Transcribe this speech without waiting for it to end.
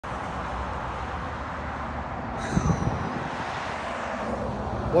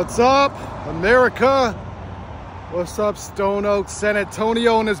What's up, America? What's up, Stone Oak, San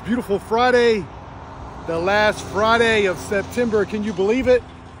Antonio, on this beautiful Friday, the last Friday of September. Can you believe it?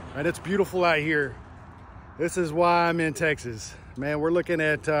 And it's beautiful out here. This is why I'm in Texas. Man, we're looking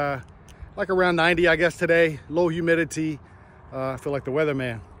at like around 90, I guess, today. Low humidity. I feel like the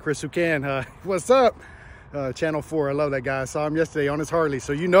weatherman, Chris Hucan. What's up? Channel 4, I love that guy. I saw him yesterday on his Harley.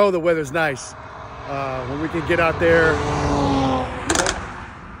 So you know the weather's nice when we can get out there.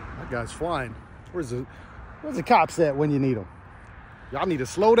 That guy's flying. Where's the cops at when you need them? Y'all need to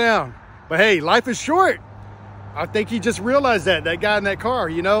slow down. But hey, life is short. I think he just realized that guy in that car,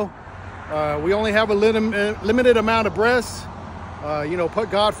 you know. We only have a limited amount of breaths. You know,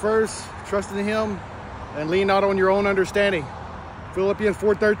 put God first, trust in him, and lean not on your own understanding. Philippians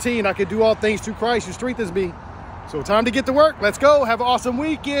 4:13, I can do all things through Christ who strengthens me. So time to get to work. Let's go. Have an awesome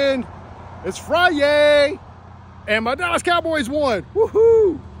weekend. It's Friday. And my Dallas Cowboys won.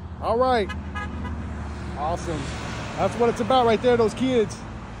 Woohoo. All right. Awesome. That's what it's about right there, those kids.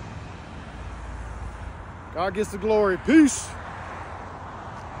 God gets the glory. Peace.